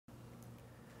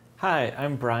Hi,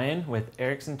 I'm Brian with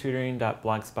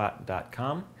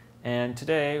ericksontutoring.blogspot.com, and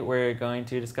today we're going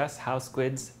to discuss how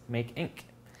squids make ink.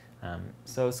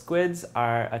 So squids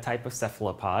are a type of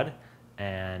cephalopod,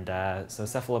 and so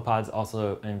cephalopods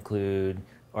also include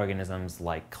organisms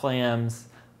like clams,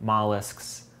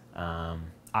 mollusks,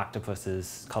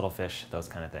 octopuses, cuttlefish, those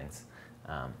kind of things.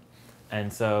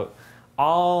 And so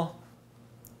all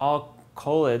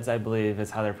colids, I believe, is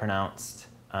how they're pronounced.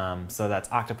 So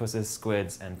that's octopuses,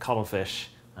 squids, and cuttlefish,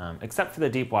 except for the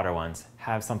deep water ones,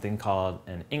 have something called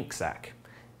an ink sac.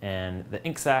 And the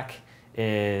ink sac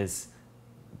is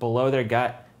below their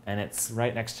gut, and it's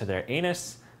right next to their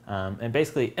anus. And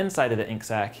basically inside of the ink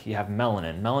sac, you have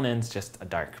melanin. Melanin's just a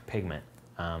dark pigment.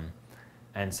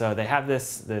 And so they have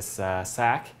this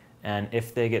sac, and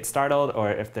if they get startled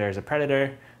or if there's a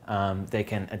predator, they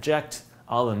can eject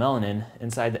all the melanin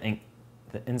inside the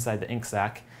ink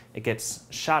sac. It gets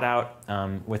shot out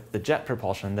with the jet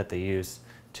propulsion that they use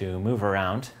to move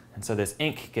around. And so this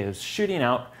ink goes shooting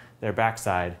out their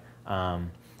backside,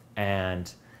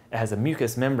 and it has a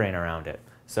mucus membrane around it.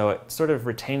 So it sort of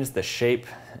retains the shape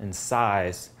and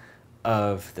size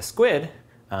of the squid,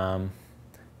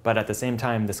 but at the same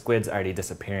time, the squid's already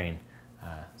disappearing.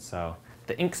 So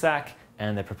the ink sac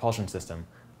and the propulsion system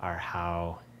are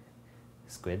how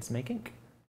squids make ink.